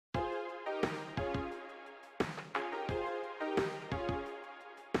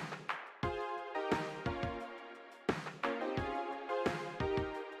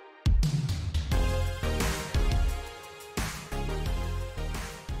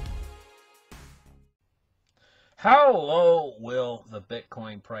How low will the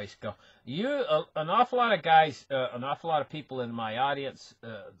Bitcoin price go? An awful lot of guys, an awful lot of people in my audience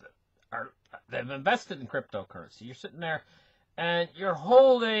they've invested in cryptocurrency. You're sitting there and you're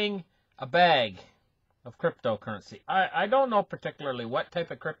holding a bag of cryptocurrency. I don't know particularly what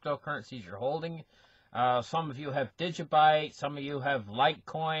type of cryptocurrencies you're holding. Some of you have Digibyte. Some of you have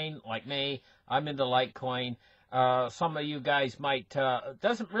Litecoin, like me. I'm into Litecoin. Some of you guys might,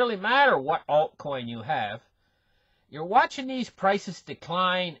 doesn't really matter what altcoin you have. You're watching these prices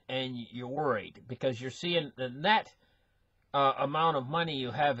decline and you're worried because you're seeing the net amount of money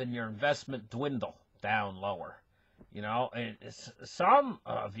you have in your investment dwindle down lower. You know, and some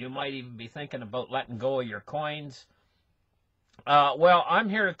of you might even be thinking about letting go of your coins. Well, I'm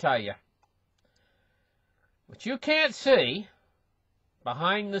here to tell you, what you can't see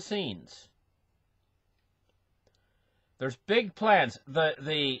behind the scenes, there's big plans.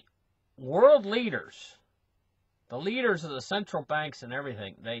 The world leaders, the leaders of the central banks and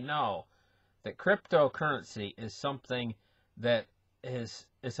everything, they know that cryptocurrency is something that is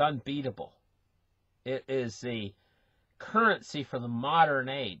unbeatable. It is the currency for the modern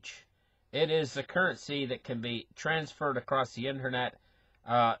age. It is the currency that can be transferred across the internet.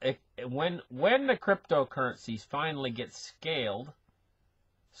 When the cryptocurrencies finally get scaled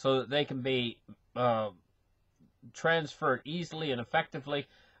so that they can be transferred easily and effectively.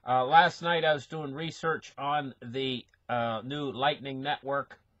 Last night I was doing research on the new Lightning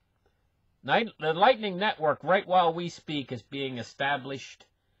Network. The Lightning Network, right while we speak, is being established,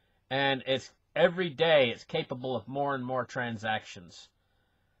 and it's every day it's capable of more and more transactions.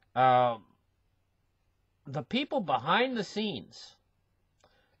 The people behind the scenes,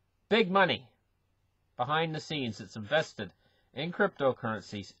 big money behind the scenes that's invested in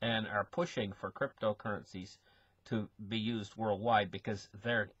cryptocurrencies and are pushing for cryptocurrencies to be used worldwide because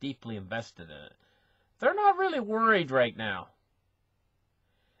they're deeply invested in it. They're not really worried right now.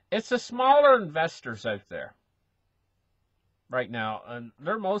 It's the smaller investors out there right now, and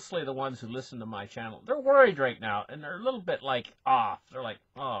they're mostly the ones who listen to my channel. They're worried right now, and they're a little bit like off. They're like,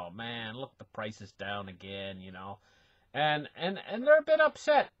 oh man, look, the price is down again, you know. And they're a bit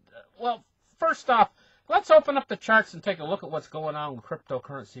upset. Well, first off, let's open up the charts and take a look at what's going on with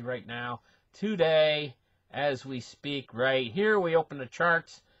cryptocurrency right now. Today, as we speak, right here, we open the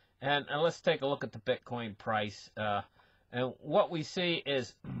charts, and let's take a look at the Bitcoin price. And what we see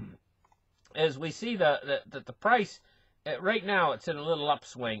is we see the price, right now it's in a little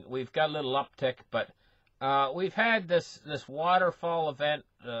upswing. We've got a little uptick, but we've had this waterfall event.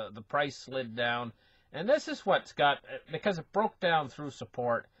 The price slid down. And this is what's got, because it broke down through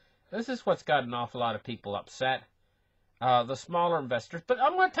support, this is what's got an awful lot of people upset, the smaller investors. But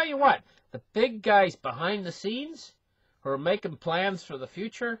I'm going to tell you what, the big guys behind the scenes who are making plans for the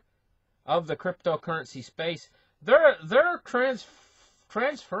future of the cryptocurrency space, they're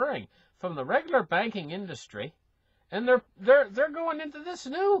transferring from the regular banking industry, and they're going into this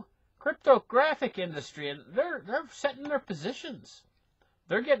new cryptographic industry, and they're setting their positions.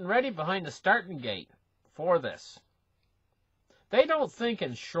 They're getting ready behind the starting gate for this. They don't think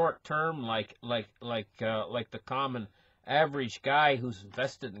in short term like the common average guy who's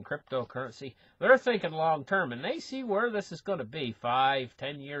invested in cryptocurrency. They're thinking long term, and they see where this is going to be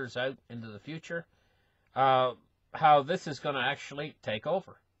 5-10 years out into the future, how this is going to actually take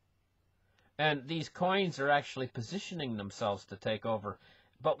over. And these coins are actually positioning themselves to take over.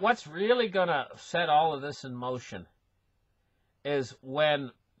 But what's really going to set all of this in motion is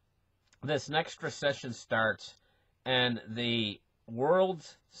when this next recession starts and the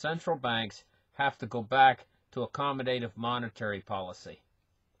world's central banks have to go back to accommodative monetary policy.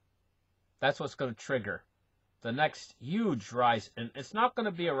 That's what's going to trigger the next huge rise. And it's not going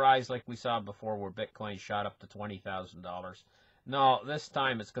to be a rise like we saw before where Bitcoin shot up to $20,000. No, this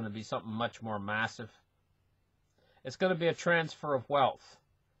time it's going to be something much more massive. It's going to be a transfer of wealth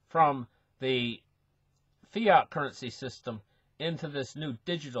from the fiat currency system into this new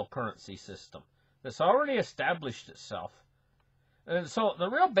digital currency system that's already established itself. And so the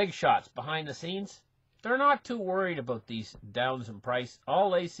real big shots behind the scenes, they're not too worried about these downs in price. All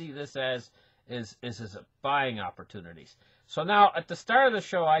they see this as is buying opportunities. So now at the start of the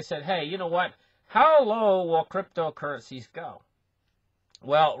show I said, hey, you know what? How low will cryptocurrencies go?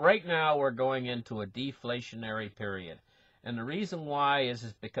 Well, right now we're going into a deflationary period. And the reason why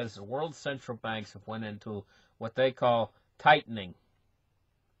is because the world's central banks have went into what they call tightening.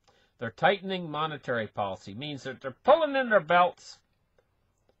 They're tightening monetary policy. Means that they're pulling in their belts,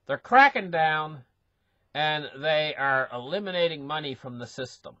 they're cracking down, and they are eliminating money from the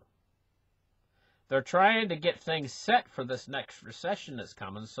system. They're trying to get things set for this next recession that's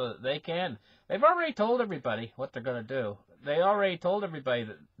coming so that they can. They've already told everybody what they're going to do. They already told everybody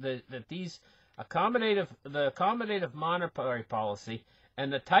that these the accommodative monetary policy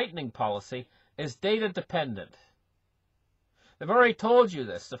and the tightening policy is data dependent. They've already told you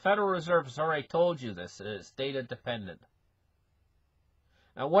this. The Federal Reserve has already told you this. It's data dependent.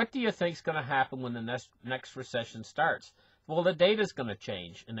 Now, what do you think is going to happen when the next recession starts? Well, the data is going to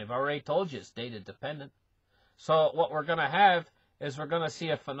change, and they've already told you it's data dependent. So what we're going to have is we're going to see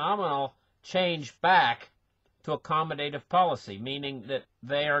a phenomenal change back to accommodative policy, meaning that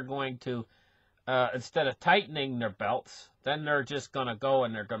they are going to, instead of tightening their belts, then they're just going to go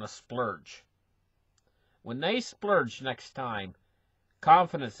and they're going to splurge. When they splurge next time,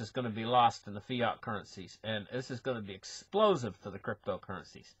 confidence is going to be lost in the fiat currencies, and this is going to be explosive for the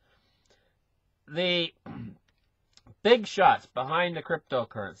cryptocurrencies. The big shots behind the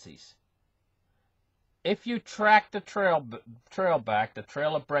cryptocurrencies, if you track the trail back, the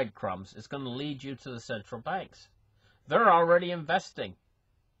trail of breadcrumbs, it's going to lead you to the central banks. They're already investing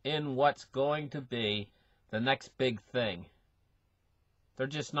in what's going to be the next big thing. They're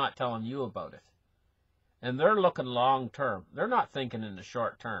just not telling you about it. And they're looking long term. They're not thinking in the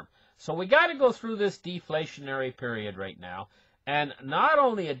short term. So we got to go through this deflationary period right now. And not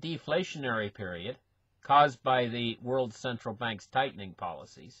only a deflationary period caused by the world central bank's tightening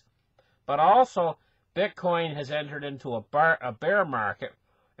policies, but also Bitcoin has entered into a bear market.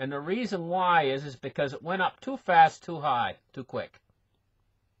 And the reason why is because it went up too fast, too high, too quick.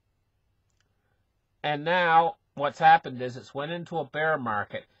 And now what's happened is it's went into a bear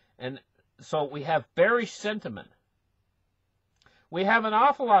market. And so we have bearish sentiment. We have an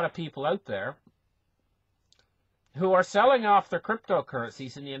awful lot of people out there who are selling off their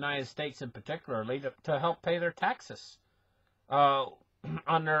cryptocurrencies in the United States in particular to help pay their taxes on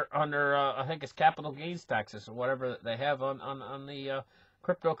their I think it's capital gains taxes or whatever they have on the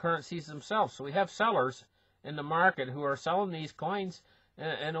cryptocurrencies themselves. So we have sellers in the market who are selling these coins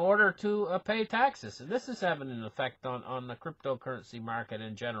in order to pay taxes. And this is having an effect on the cryptocurrency market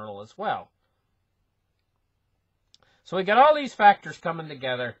in general as well. So we got all these factors coming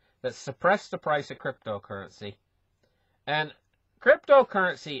together that suppress the price of cryptocurrency. And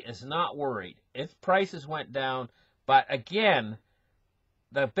cryptocurrency is not worried. Its prices went down. But again,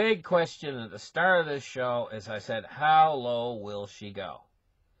 the big question at the start of this show is, I said, how low will she go?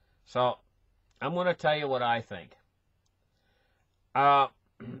 So I'm going to tell you what I think.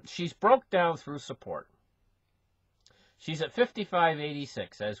 She's broke down through support. She's at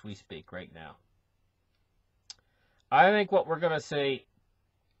 55.86 as we speak right now. I think what we're going to see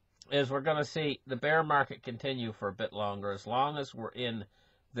is we're going to see the bear market continue for a bit longer, as long as we're in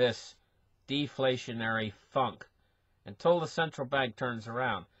this deflationary funk until the central bank turns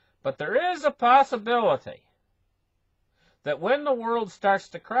around. But there is a possibility that when the world starts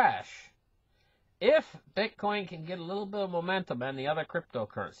to crash, if Bitcoin can get a little bit of momentum and the other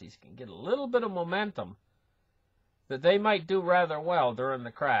cryptocurrencies can get a little bit of momentum, that they might do rather well during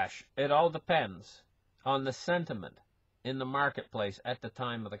the crash. It all depends on the sentiment in the marketplace at the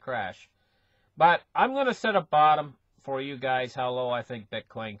time of the crash. But I'm going to set a bottom for you guys how low I think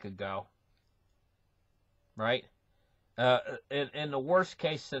Bitcoin could go. Right? In the worst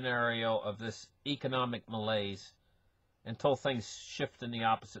case scenario of this economic malaise, until things shift in the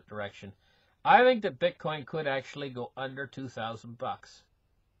opposite direction, I think that Bitcoin could actually go under 2,000 bucks.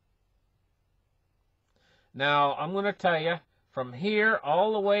 Now, I'm going to tell you, from here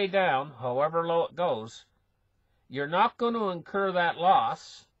all the way down, however low it goes, you're not going to incur that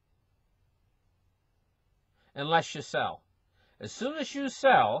loss unless you sell. As soon as you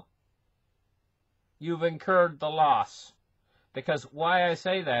sell, you've incurred the loss. Because why I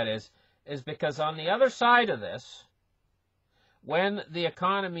say that is because on the other side of this, when the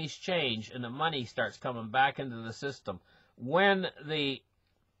economies change and the money starts coming back into the system, when the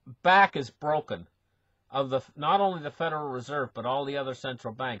back is broken of not only the Federal Reserve but all the other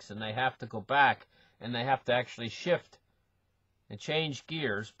central banks, and they have to go back and they have to actually shift and change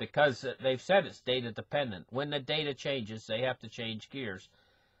gears, because they've said it's data dependent. When the data changes, they have to change gears.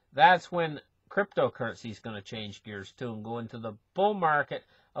 That's when cryptocurrency is going to change gears too and go into the bull market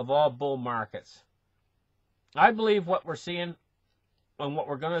of all bull markets. I believe what we're seeing and what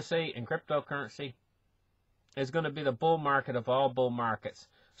we're going to see in cryptocurrency is going to be the bull market of all bull markets.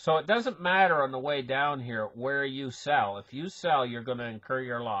 So it doesn't matter on the way down here where you sell. If you sell, you're going to incur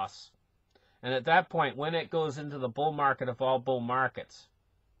your loss. And at that point, when it goes into the bull market of all bull markets,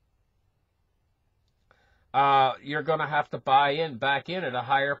 you're going to have to buy back in at a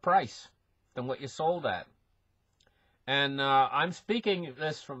higher price than what you sold at. And I'm speaking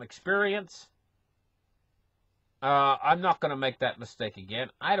this from experience. I'm not going to make that mistake again.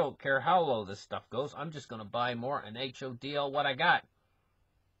 I don't care how low this stuff goes. I'm just going to buy more and HODL what I got.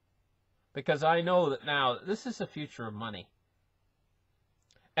 Because I know that now this is the future of money.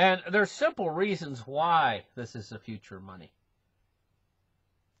 And there's simple reasons why this is the future of money.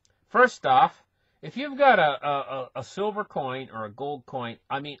 First off, if you've got a silver coin or a gold coin,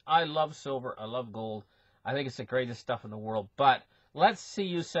 I mean, I love silver, I love gold. I think it's the greatest stuff in the world. But let's see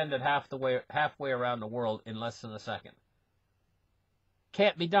you send it halfway around the world in less than a second.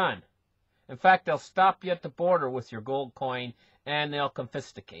 Can't be done. In fact, they'll stop you at the border with your gold coin and they'll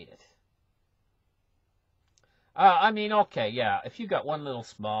confiscate it. I mean, okay, yeah, if you got one little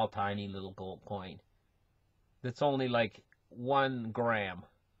small, tiny little gold coin that's only like 1 gram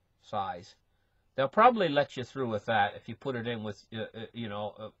size, they'll probably let you through with that if you put it in with,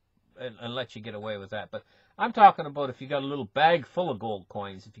 and let you get away with that. But I'm talking about if you got a little bag full of gold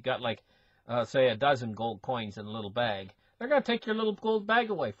coins, if you got like, say, a dozen gold coins in a little bag, they're going to take your little gold bag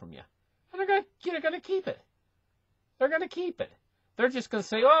away from you. And you're going to keep it. They're going to keep it. They're just going to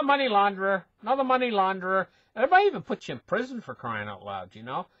say, oh, money launderer, another money launderer. And they might even put you in prison for crying out loud, you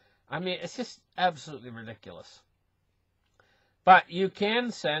know? I mean, it's just absolutely ridiculous. But you can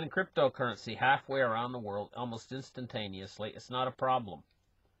send cryptocurrency halfway around the world almost instantaneously. It's not a problem.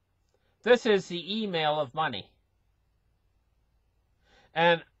 This is the email of money.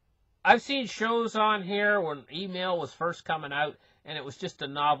 And I've seen shows on here when email was first coming out, and it was just a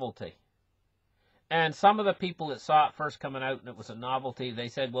novelty. And some of the people that saw it first coming out and it was a novelty, they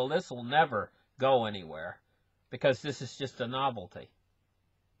said, well, this will never go anywhere because this is just a novelty.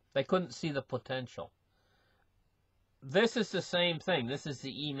 They couldn't see the potential. This is the same thing. This is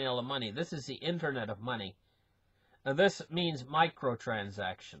the email of money. This is the internet of money. And this means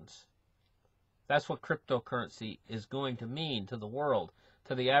microtransactions. That's what cryptocurrency is going to mean to the world,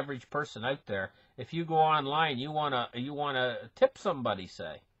 to the average person out there. If you go online, you wanna tip somebody,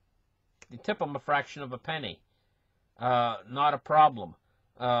 say. You tip them a fraction of a penny. Not a problem.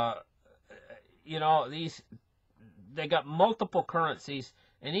 They got multiple currencies,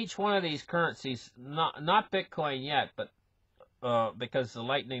 and each one of these currencies, not Bitcoin yet, but because the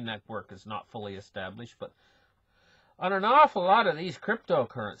Lightning Network is not fully established, but on an awful lot of these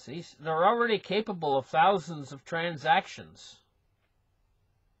cryptocurrencies, they're already capable of thousands of transactions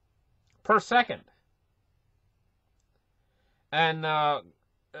per second. And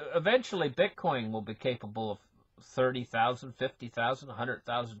eventually, Bitcoin will be capable of 30,000, 50,000,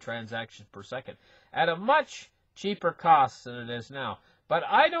 100,000 transactions per second at a much cheaper cost than it is now. But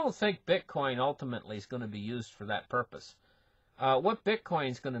I don't think Bitcoin ultimately is going to be used for that purpose. What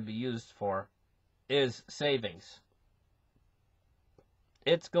Bitcoin is going to be used for is savings.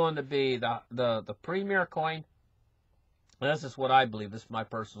 It's going to be the premier coin. This is what I believe. This is my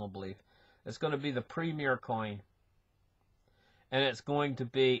personal belief. It's going to be the premier coin. And it's going to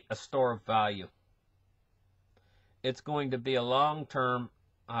be a store of value. It's going to be a long-term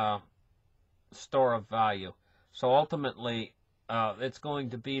store of value. So ultimately, it's going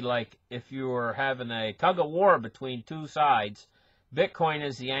to be like if you were having a tug-of-war between two sides, Bitcoin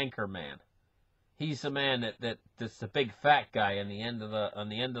is the anchor man. He's the man that's the big fat guy on the end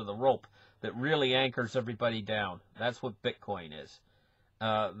of the rope that really anchors everybody down. That's what Bitcoin is.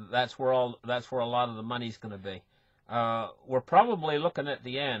 That's where a lot of the money's going to be. We're probably looking at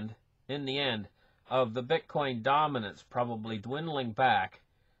in the end, of the Bitcoin dominance probably dwindling back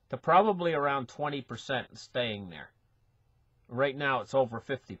to probably around 20% and staying there. Right now it's over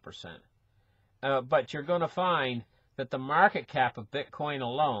 50%. But you're going to find that the market cap of Bitcoin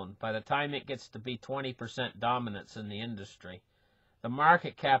alone, by the time it gets to be 20% dominance in the industry, the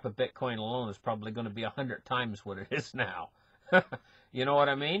market cap of Bitcoin alone is probably going to be 100 times what it is now. You know what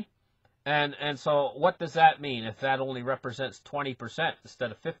I mean? And so what does that mean if that only represents 20%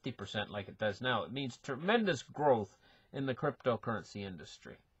 instead of 50% like it does now? It means tremendous growth in the cryptocurrency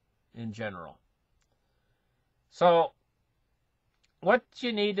industry in general. So what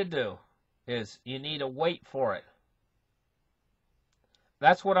you need to do is you need to wait for it.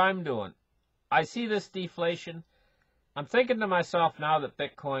 That's what I'm doing. I see this deflation. I'm thinking to myself now that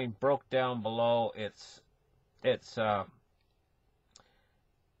Bitcoin broke down below its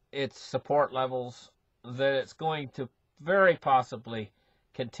support levels, that it's going to very possibly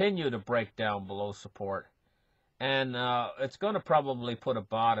continue to break down below support. And it's going to probably put a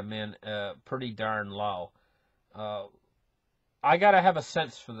bottom in pretty darn low. I got to have a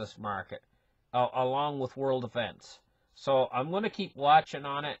sense for this market, along with world events. So I'm going to keep watching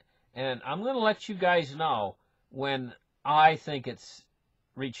on it, and I'm going to let you guys know when I think it's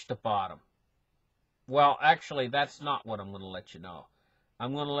reached the bottom. Well, actually, that's not what I'm going to let you know.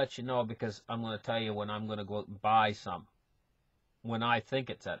 I'm going to let you know, because I'm going to tell you when I'm going to go out and buy some, when I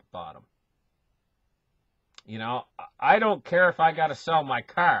think it's at bottom. You know, I don't care if I got to sell my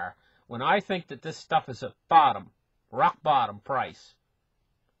car. When I think that this stuff is at bottom, rock bottom price,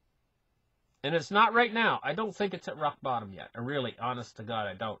 and it's not right now. I don't think it's at rock bottom yet. I really, honest to God,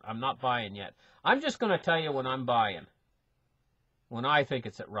 I don't. I'm not buying yet. I'm just going to tell you when I'm buying, when I think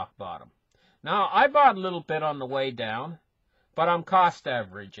it's at rock bottom. Now, I bought a little bit on the way down, but I'm cost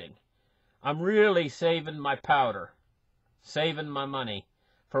averaging. I'm really saving my powder, saving my money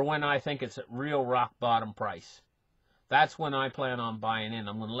for when I think it's at real rock bottom price. That's when I plan on buying in.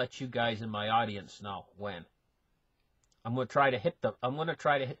 I'm going to let you guys in my audience know when. I'm going to try to hit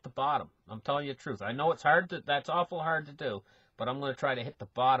the bottom. I'm telling you the truth. I know it's hard that's awful hard to do, but I'm going to try to hit the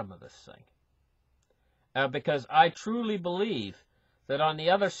bottom of this thing. Because I truly believe that on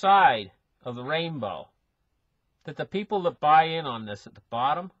the other side of the rainbow, that the people that buy in on this at the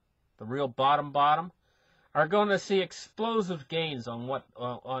bottom, the real bottom, are going to see explosive gains on what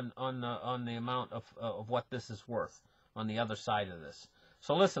on the amount of what this is worth on the other side of this.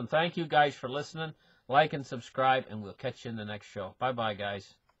 So listen, thank you guys for listening. Like and subscribe, and we'll catch you in the next show. Bye-bye,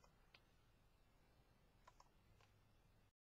 guys.